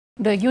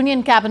The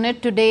Union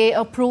Cabinet today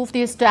approved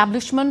the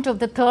establishment of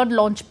the third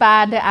launch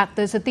pad at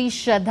the Satish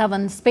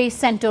Dhawan Space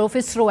Centre of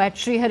ISRO at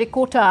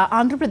Sriharikota,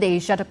 Andhra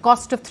Pradesh at a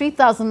cost of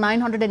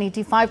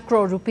 3,985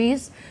 crore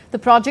rupees. The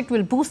project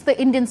will boost the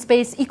Indian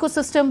space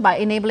ecosystem by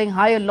enabling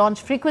higher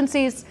launch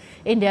frequencies.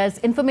 India's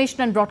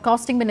Information and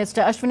Broadcasting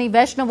Minister Ashwini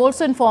Vaishnav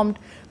also informed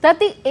that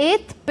the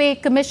 8th Pay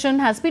Commission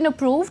has been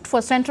approved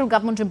for central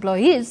government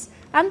employees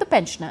and the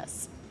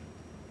pensioners.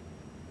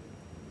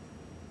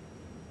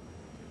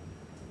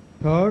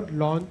 Third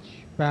launch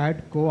pad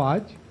को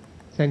आज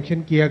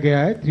sanction किया गया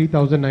है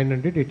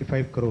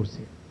 3,985 करोड़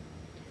से।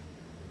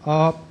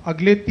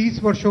 अगले 30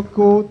 वर्षों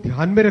को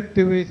ध्यान में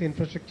रखते हुए इस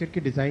इंफ्रास्ट्रक्चर की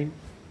डिज़ाइन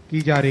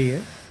की जा रही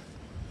है।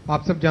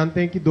 आप सब जानते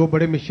हैं कि दो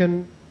बड़े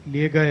मिशन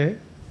लिए गए हैं,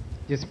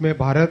 जिसमें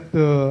भारत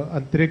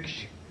अंतरिक्ष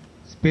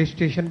स्पेस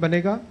स्टेशन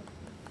बनेगा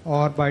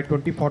और बाय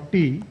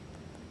 2040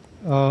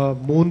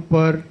 मून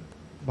पर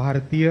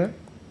भारतीय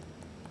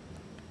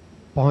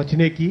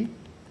पहुंचने की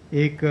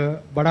एक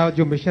बड़ा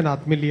जो मिशन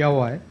हाथ में लिया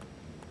हुआ है,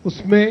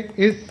 उसमें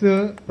इस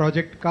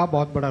प्रोजेक्ट का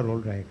बहुत बड़ा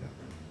रोल रहेगा।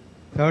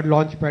 थर्ड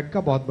लॉन्च पैड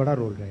का बहुत बड़ा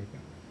रोल रहेगा।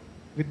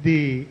 With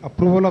the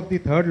approval of the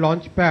third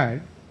launch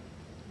pad,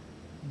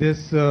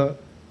 this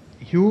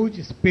huge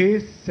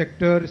space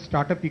sector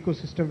startup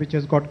ecosystem which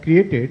has got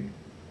created,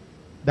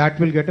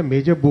 that will get a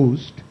major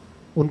boost.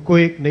 उनको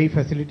एक नई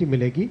फैसिलिटी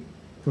मिलेगी,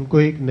 उनको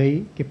एक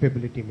नई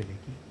कैपेबिलिटी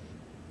मिलेगी।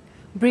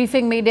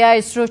 Briefing media,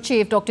 ISRO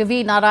Chief Dr. V.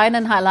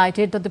 Narayanan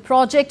highlighted that the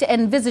project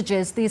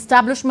envisages the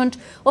establishment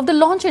of the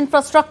launch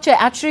infrastructure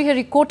at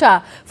Sriharikota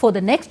for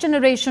the next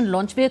generation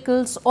launch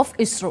vehicles of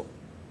ISRO.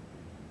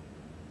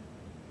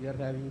 We are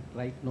having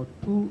right now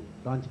 2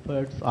 launch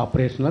pads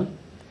operational.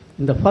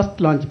 In the first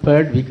launch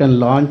pad, we can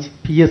launch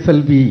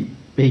PSLV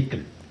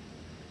vehicle.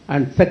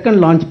 And second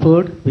launch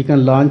pad, we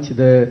can launch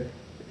the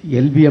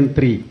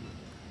LVM-3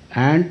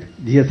 and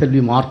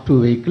GSLV Mark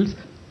II vehicles.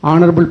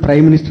 Honorable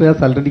Prime Minister has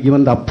already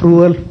given the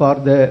approval for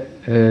the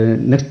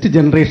next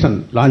generation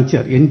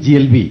launcher,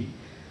 NGLV.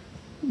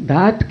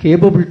 That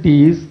capability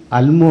is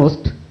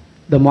almost,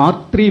 the Mark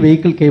III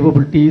vehicle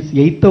capability is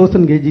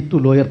 8,000 kg to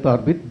low Earth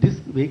orbit. This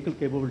vehicle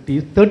capability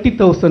is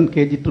 30,000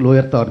 kg to low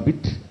Earth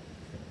orbit.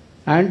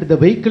 And the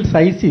vehicle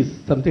size is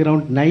something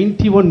around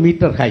 91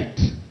 meter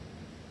height.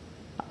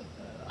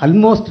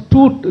 Almost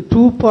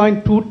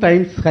 2.2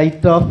 times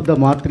height of the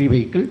Mark III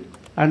vehicle.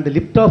 And the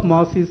lift-off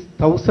mass is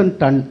 1,000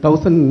 ton,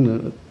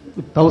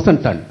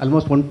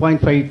 almost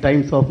 1.5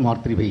 times of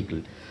Mark III vehicle.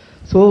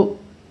 So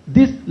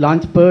this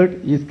launch pad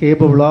is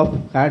capable of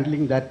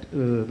handling that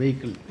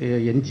vehicle,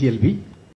 NGLV.